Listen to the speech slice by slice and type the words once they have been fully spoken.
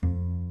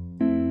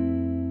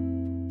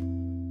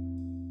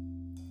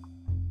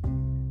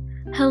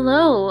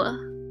Hello,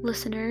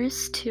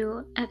 listeners,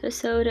 to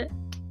episode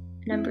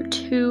number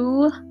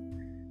 2.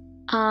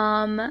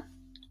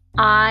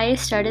 I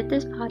started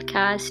this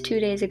podcast 2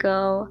 days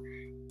ago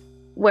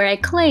where I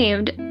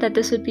claimed that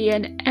this would be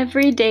an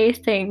everyday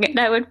thing and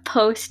I would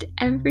post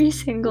every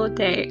single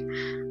day.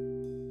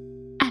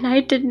 And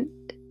I didn't.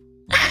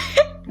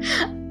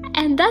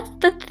 And that's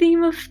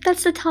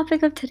the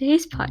topic of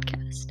today's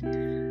podcast.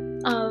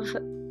 Of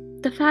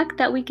the fact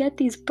that we get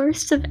these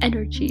bursts of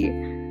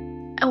energy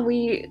and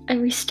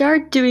we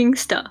start doing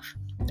stuff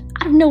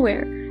out of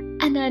nowhere,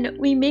 and then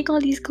we make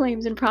all these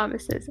claims and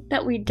promises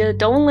that we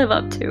don't live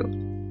up to,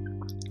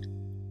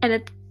 and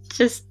it's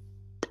just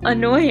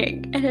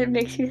annoying, and it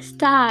makes you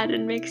sad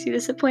and makes you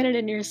disappointed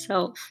in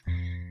yourself,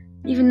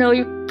 even though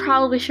you're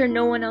probably sure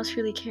no one else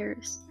really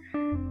cares.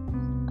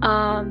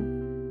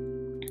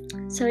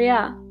 So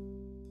yeah,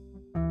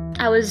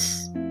 I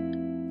was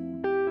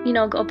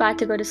about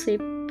to go to sleep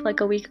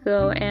like a week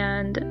ago,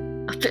 and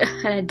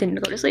I didn't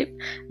go to sleep.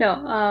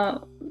 No,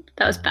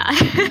 that was bad.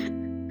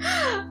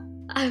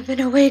 I've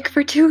been awake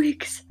for 2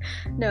 weeks.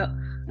 No,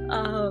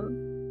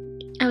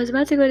 I was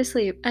about to go to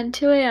sleep, and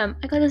 2 a.m.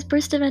 I got this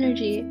burst of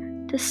energy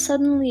to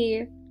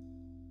suddenly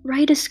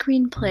write a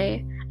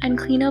screenplay and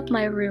clean up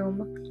my room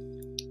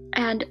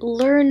and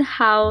learn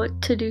how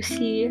to do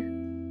C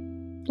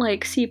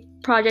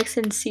projects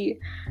in C.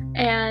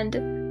 And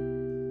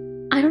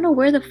I don't know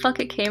where the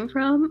fuck it came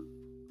from,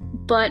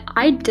 but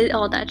I did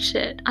all that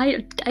shit.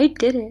 I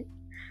did it.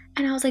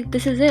 And I was like,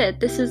 this is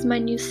it. This is my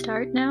new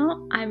start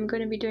now. I'm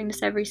going to be doing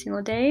this every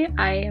single day.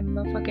 I am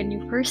a fucking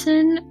new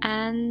person,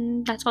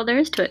 and that's all there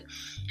is to it.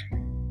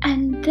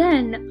 And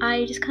then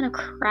I just kind of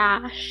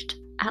crashed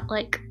at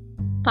like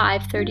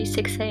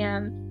 5:36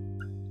 a.m.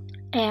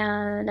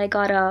 And I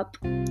got up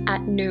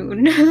at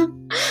noon.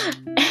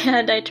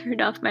 And I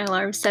turned off my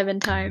alarm 7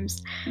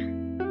 times.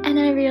 And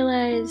I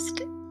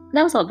realized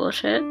that was all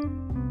bullshit.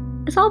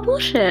 It's all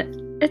bullshit.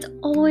 It's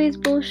always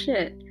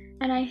bullshit.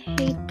 And I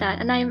hate that.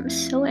 And I'm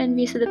so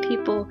envious of the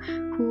people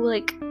who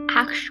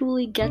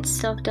actually get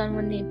stuff done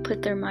when they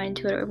put their mind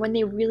to it, or when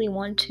they really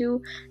want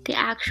to. They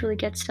actually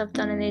get stuff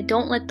done, and they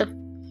don't let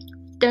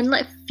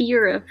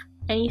fear of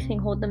anything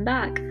hold them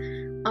back.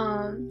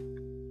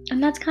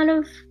 And that's kind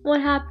of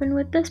what happened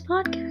with this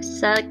podcast.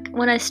 So,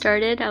 when I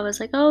started, I was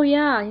like, oh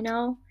yeah,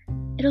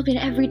 it'll be an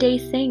everyday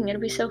thing.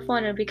 It'll be so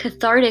fun. It'll be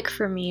cathartic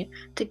for me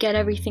to get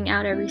everything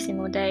out every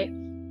single day.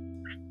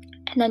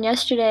 And then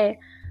yesterday,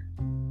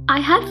 I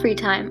had free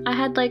time. I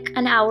had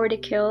an hour to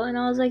kill, and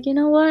I was like, you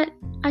know what?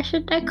 I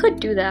could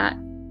do that.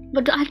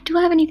 But do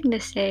I have anything to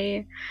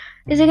say?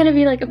 Is it gonna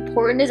be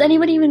important? Is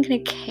anybody even gonna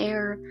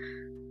care?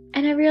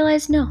 And I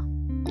realized no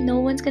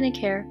one's gonna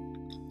care.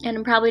 And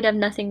I'm probably have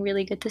nothing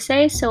really good to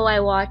say, so I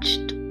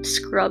watched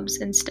Scrubs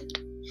instead.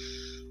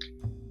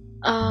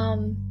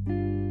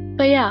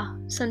 But yeah,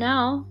 so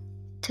now,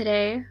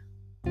 today,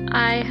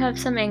 I have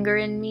some anger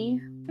in me,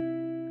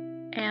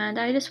 and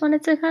I just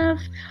wanted to kind of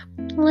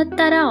let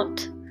that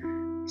out.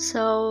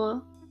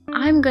 So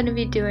I'm gonna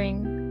be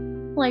doing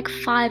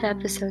 5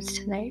 episodes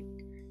tonight,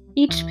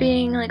 each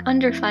being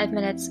under 5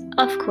 minutes,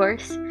 of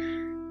course.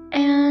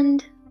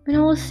 And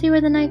we'll see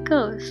where the night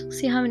goes. We'll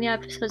see how many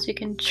episodes we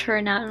can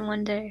churn out in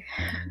one day.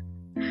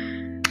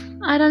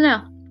 I don't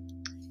know.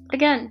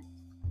 Again,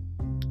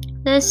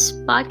 this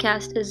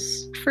podcast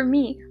is for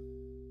me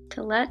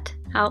to let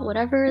out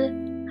whatever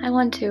I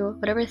want to,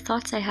 whatever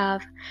thoughts I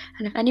have.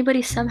 And if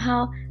anybody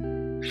somehow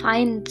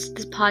finds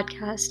this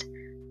podcast,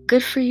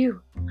 good for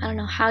you. I don't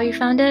know how you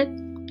found it,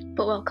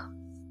 but welcome.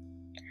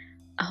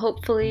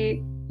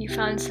 Hopefully you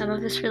found some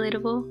of this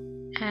relatable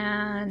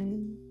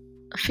and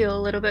feel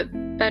a little bit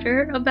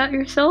better about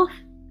yourself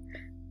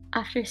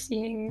after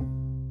seeing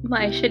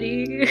my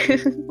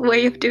shitty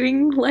way of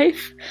doing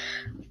life.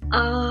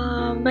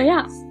 But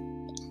yeah.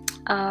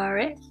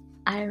 Alright.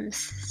 I'm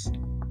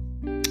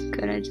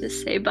gonna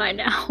just say bye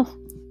now.